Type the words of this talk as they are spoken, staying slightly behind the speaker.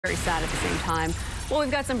Very sad at the same time. Well, we've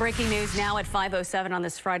got some breaking news now at 5:07 on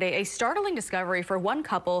this Friday. A startling discovery for one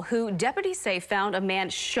couple who deputies say found a man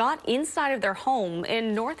shot inside of their home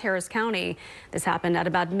in North Harris County. This happened at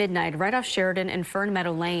about midnight right off Sheridan and Fern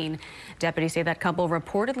Meadow Lane. Deputies say that couple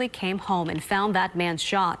reportedly came home and found that man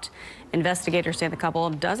shot. Investigators say the couple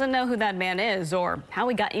doesn't know who that man is or how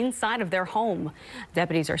he got inside of their home.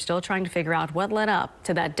 Deputies are still trying to figure out what led up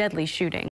to that deadly shooting.